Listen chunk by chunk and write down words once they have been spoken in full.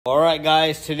All right,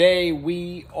 guys, today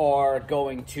we are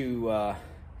going to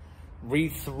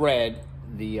rethread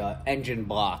the engine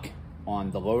block on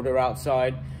the loader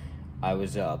outside. I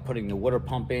was putting the water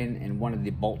pump in and one of the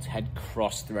bolts had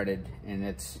cross-threaded, and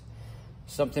it's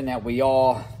something that we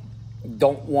all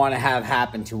don't want to have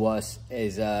happen to us,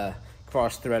 is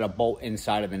cross-thread a bolt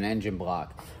inside of an engine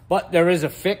block. But there is a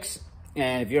fix,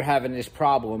 and if you're having this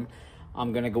problem,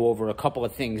 I'm going to go over a couple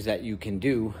of things that you can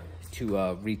do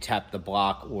to re-tap the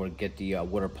block or get the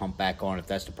water pump back on if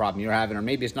that's the problem you're having. Or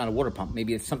maybe it's not a water pump,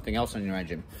 maybe it's something else on your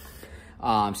engine.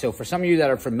 So for some of you that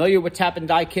are familiar with tap and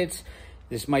die kits,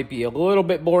 this might be a little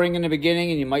bit boring in the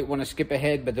beginning and you might want to skip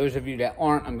ahead, but those of you that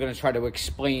aren't, I'm going to try to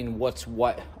explain what's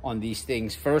what on these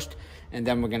things first, and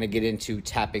then we're going to get into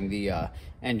tapping the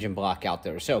engine block out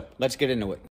there. So let's get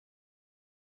into it.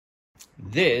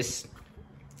 This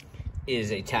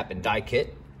is a tap and die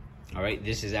kit. All right,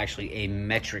 this is actually a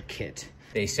metric kit.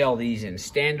 They sell these in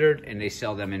standard and they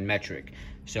sell them in metric.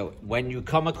 So when you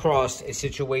come across a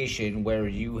situation where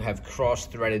you have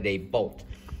cross-threaded a bolt,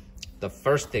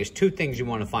 there's two things you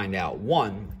want to find out.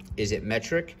 One, is it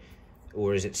metric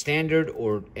or is it standard?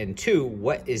 And two,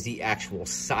 what is the actual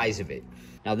size of it?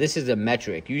 Now this is a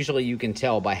metric. Usually you can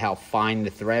tell by how fine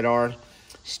the thread are.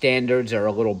 Standards are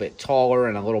a little bit taller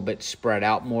and a little bit spread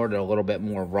out more. They're a little bit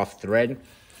more rough thread.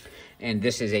 And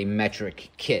this is a metric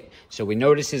kit. So we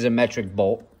know this is a metric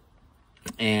bolt.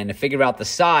 And to figure out the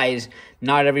size,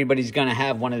 not everybody's gonna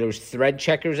have one of those thread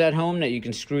checkers at home that you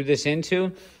can screw this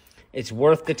into. It's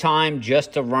worth the time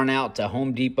just to run out to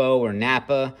Home Depot or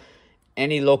Napa,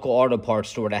 any local auto parts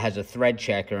store that has a thread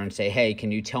checker, and say, hey,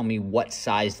 can you tell me what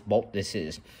size bolt this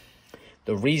is?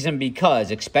 The reason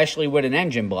because, especially with an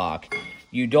engine block,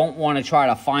 you don't want to try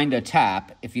to find a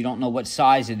tap if you don't know what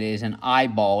size it is and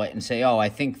eyeball it and say, oh, I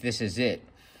think this is it.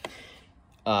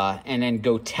 And then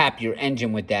go tap your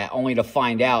engine with that, only to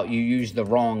find out you used the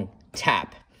wrong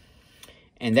tap.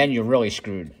 And then you're really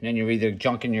screwed. Then you're either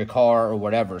junking your car or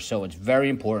whatever. So it's very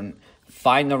important.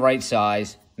 Find the right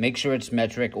size. Make sure it's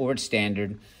metric or it's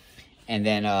standard. And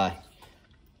then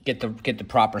get the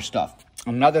proper stuff.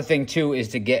 Another thing, too, is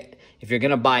to get, if you're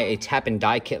going to buy a tap and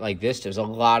die kit like this, there's a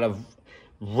lot of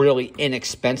really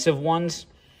inexpensive ones,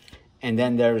 and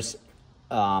then there's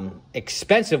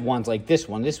expensive ones like this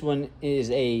one. This one is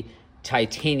a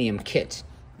titanium kit.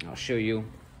 I'll show you.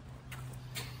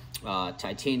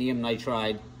 Titanium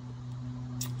nitride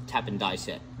tap and die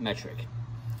set, metric.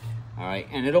 All right,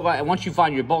 and once you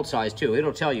find your bolt size too,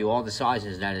 it'll tell you all the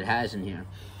sizes that it has in here.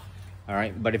 All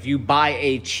right, but if you buy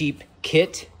a cheap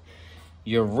kit,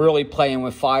 you're really playing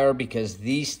with fire, because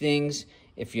these things,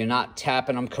 if you're not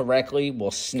tapping them correctly,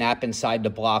 will snap inside the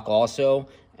block also,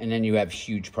 and then you have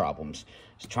huge problems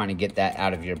just trying to get that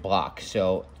out of your block.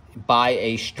 So buy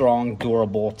a strong,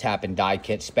 durable tap and die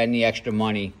kit. Spend the extra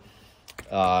money,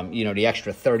 the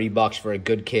extra $30 for a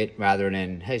good kit, rather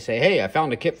than, hey, I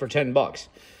found a kit for 10 bucks.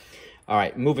 All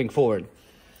right, moving forward.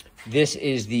 This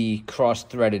is the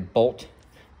cross-threaded bolt.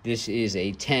 This is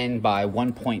a 10 by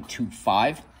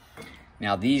 1.25.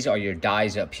 Now, these are your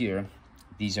dies up here.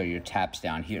 These are your taps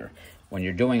down here. When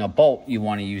you're doing a bolt, you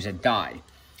want to use a die.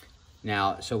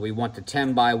 Now, so we want the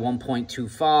 10 by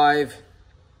 1.25.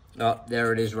 Oh,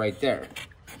 there it is right there.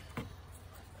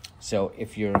 So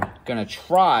if you're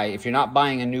not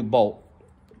buying a new bolt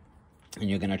and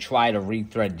you're going to try to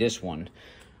rethread this one,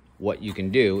 what you can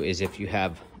do is, if you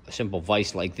have a simple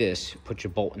vise like this, put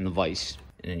your bolt in the vise,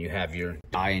 and then you have your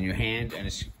die in your hand,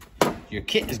 and your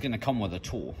kit is going to come with a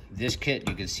tool. This kit,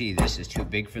 you can see this is too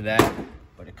big for that,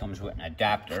 but it comes with an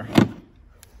adapter.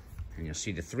 And you'll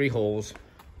see the 3 holes.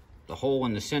 The hole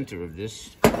in the center of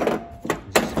this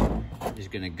is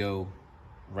going to go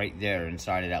right there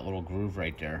inside of that little groove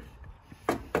right there.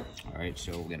 All right,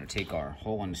 so we're going to take our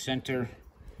hole in the center,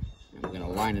 and we're going to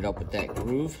line it up with that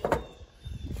groove.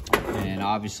 And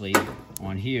obviously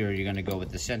on here, you're going to go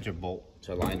with the center bolt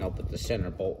to line up with the center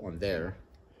bolt on there.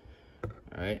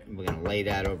 All right, we're going to lay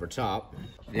that over top.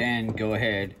 Then go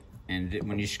ahead, and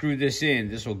when you screw this in,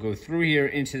 this will go through here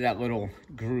into that little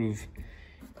groove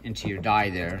into your die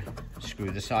there.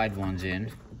 Screw the side ones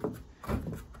in.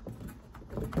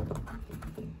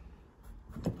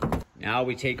 Now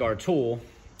we take our tool,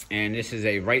 and this is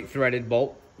a right threaded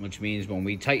bolt, which means when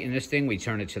we tighten this thing, we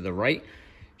turn it to the right.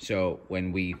 So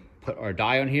when we put our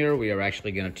die on here, we are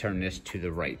actually going to turn this to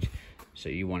the right. So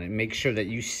you want to make sure that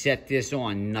you set this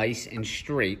on nice and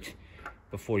straight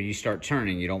before you start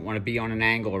turning. You don't want to be on an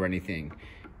angle or anything.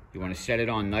 You want to set it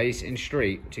on nice and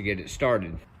straight to get it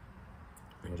started.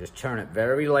 And just turn it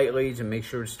very lightly to make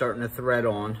sure it's starting to thread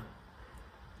on.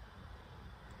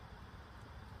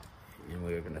 And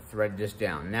we're going to thread this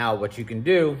down. Now what you can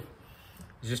do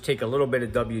is just take a little bit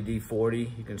of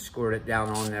WD-40. You can squirt it down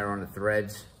on there on the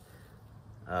threads.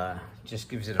 Just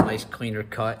gives it a nice cleaner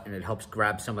cut, and it helps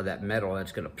grab some of that metal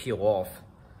that's gonna peel off.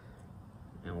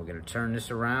 And we're gonna turn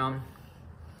this around.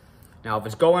 Now, if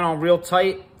it's going on real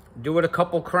tight, do it a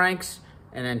couple cranks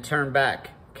and then turn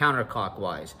back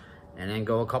counterclockwise. And then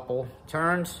go a couple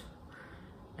turns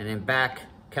and then back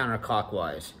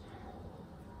counterclockwise.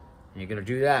 And you're gonna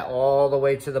do that all the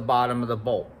way to the bottom of the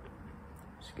bolt.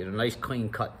 Just get a nice clean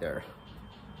cut there.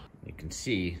 You can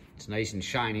see it's nice and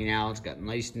shiny now. It's got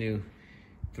nice new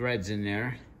threads in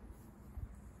there.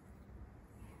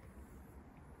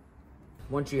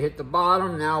 Once you hit the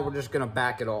bottom, now we're just gonna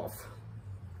back it off.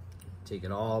 Take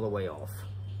it all the way off.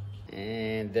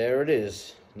 And there it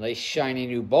is. Nice shiny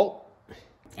new bolt.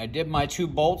 I did my 2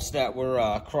 bolts that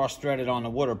were cross-threaded on the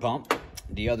water pump.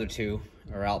 The other 2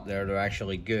 are out there. They're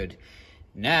actually good.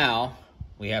 Now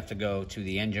we have to go to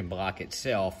the engine block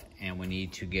itself, and we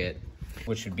need to get,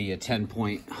 which would be a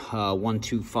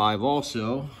 10.125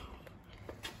 also.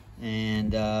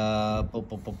 And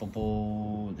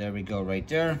there we go right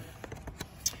there.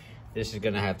 This is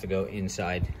gonna have to go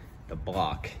inside the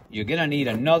block. You're gonna need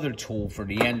another tool for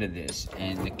the end of this,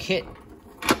 and the kit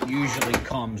usually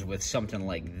comes with something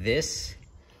like this,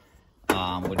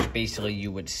 which basically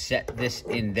you would set this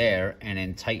in there and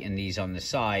then tighten these on the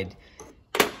side,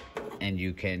 and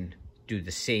you can do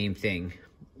the same thing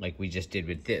like we just did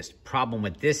with this. Problem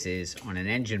with this is, on an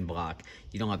engine block,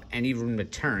 you don't have any room to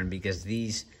turn because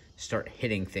these start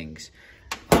hitting things.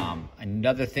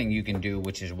 Another thing you can do,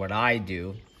 which is what I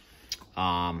do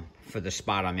for the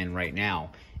spot I'm in right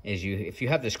now, is if you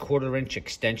have this 1/4-inch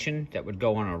extension that would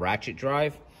go on a ratchet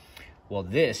drive, well,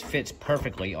 this fits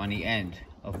perfectly on the end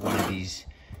of one of these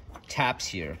taps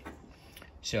here.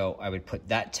 So I would put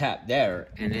that tap there,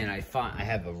 and then I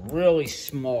have a really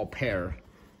small pair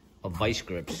of vice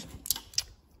grips,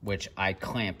 which I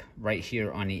clamp right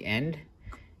here on the end,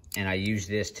 and I use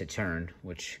this to turn,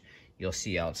 which you'll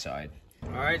see outside.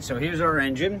 All right, so here's our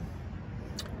engine.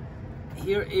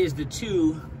 Here is the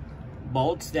 2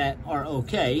 bolts that are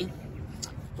okay,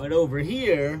 but over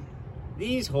here,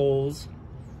 these holes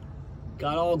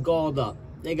got all galled up.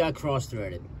 They got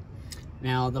cross-threaded.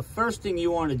 Now, the first thing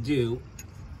you want to do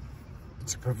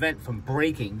to prevent from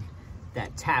breaking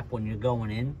that tap when you're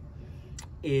going in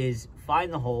is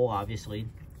find the hole, obviously,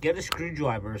 get a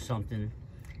screwdriver or something,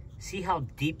 see how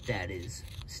deep that is,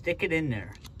 stick it in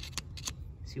there.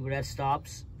 See where that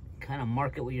stops? Kind of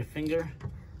mark it with your finger,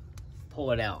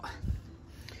 pull it out.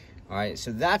 All right,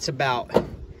 so that's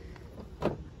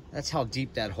how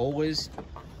deep that hole is.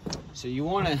 So you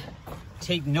want to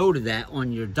take note of that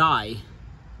on your die.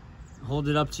 Hold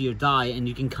it up to your die, and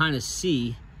you can kind of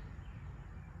see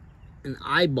and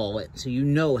eyeball it, so you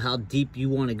know how deep you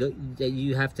want to go, that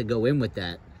you have to go in with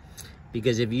that.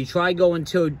 Because if you try going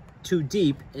too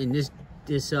deep and this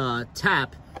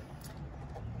tap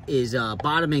is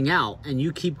bottoming out and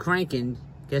you keep cranking,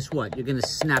 guess what? You're gonna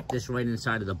snap this right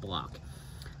inside of the block.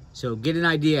 So get an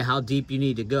idea how deep you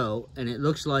need to go, and it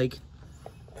looks like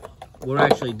we're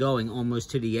actually going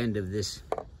almost to the end of this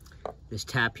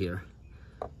tap here.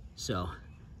 So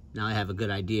now I have a good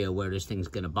idea where this thing's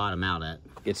gonna bottom out at.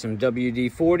 Get some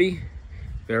WD-40,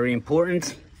 very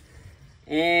important.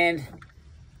 And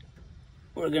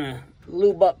we're gonna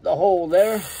lube up the hole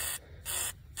there.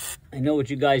 I know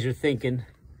what you guys are thinking,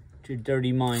 it's your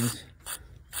dirty minds.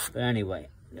 But anyway,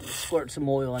 I'm gonna squirt some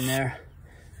oil in there.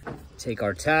 Take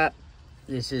our tap.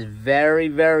 This is very,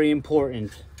 very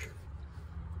important.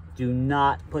 Do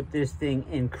not put this thing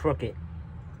in crooked,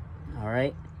 all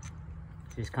right?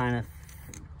 Just kind of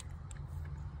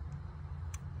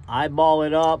eyeball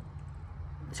it up,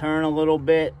 turn a little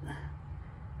bit.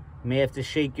 You may have to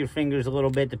shake your fingers a little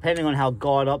bit, depending on how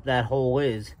gaued up that hole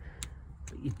is.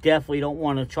 But you definitely don't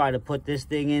want to try to put this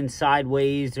thing in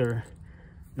sideways or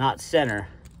not center.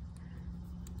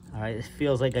 All right, it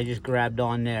feels like I just grabbed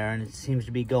on there, and it seems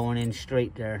to be going in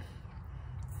straight there.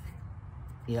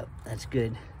 Yep, that's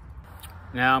good.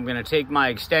 Now I'm gonna take my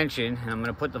extension, and I'm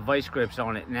gonna put the vice grips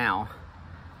on it now,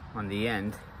 on the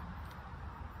end.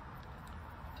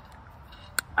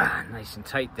 Nice and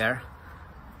tight there.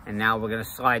 And now we're gonna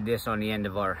slide this on the end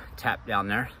of our tap down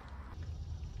there.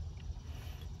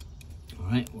 All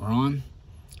right, we're on.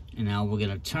 And now we're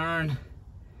gonna turn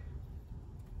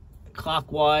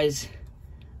clockwise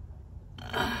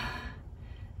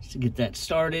just to get that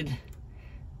started.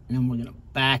 And then we're gonna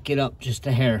back it up just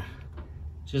a hair,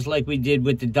 just like we did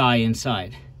with the die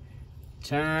inside.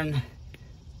 Turn.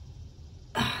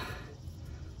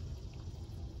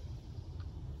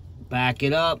 Back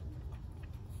it up.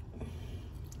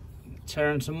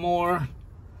 Turn some more.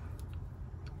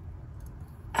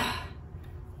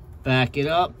 back it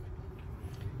up,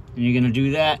 and you're gonna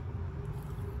do that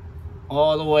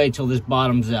all the way till this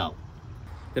bottoms out.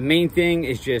 The main thing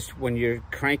is just when you're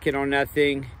cranking on that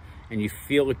thing and you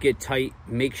feel it get tight,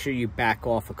 make sure you back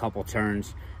off a couple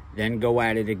turns, then go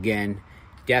at it again.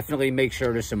 Definitely make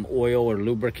sure there's some oil or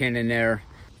lubricant in there.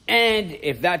 And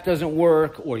if that doesn't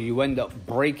work, or you end up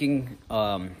breaking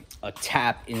a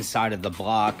tap inside of the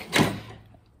block,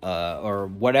 or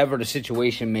whatever the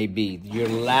situation may be, your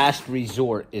last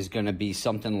resort is gonna be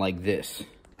something like this.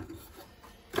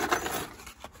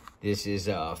 This is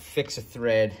a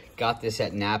Fix-A-Thread. Got this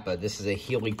at Napa. This is a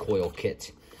Heli-Coil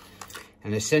kit.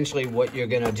 And essentially what you're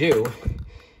gonna do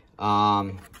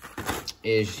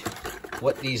is,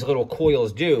 what these little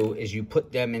coils do is you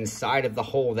put them inside of the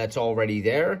hole that's already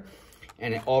there,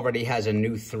 and it already has a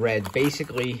new thread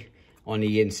basically on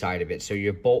the inside of it. So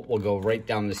your bolt will go right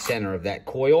down the center of that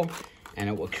coil, and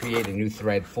it will create a new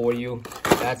thread for you.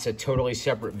 That's a totally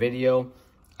separate video.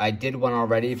 I did one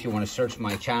already if you want to search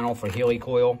my channel for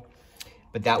Heli-Coil.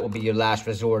 But that will be your last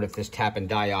resort if this tap and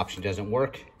die option doesn't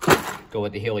work. Go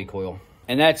with the Heli-Coil.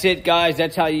 And that's it, guys.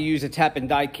 That's how you use a tap and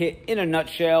die kit in a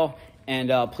nutshell. And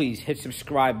please hit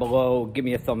subscribe below. Give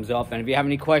me a thumbs up. And if you have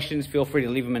any questions, feel free to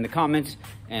leave them in the comments.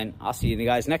 And I'll see you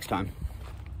guys next time.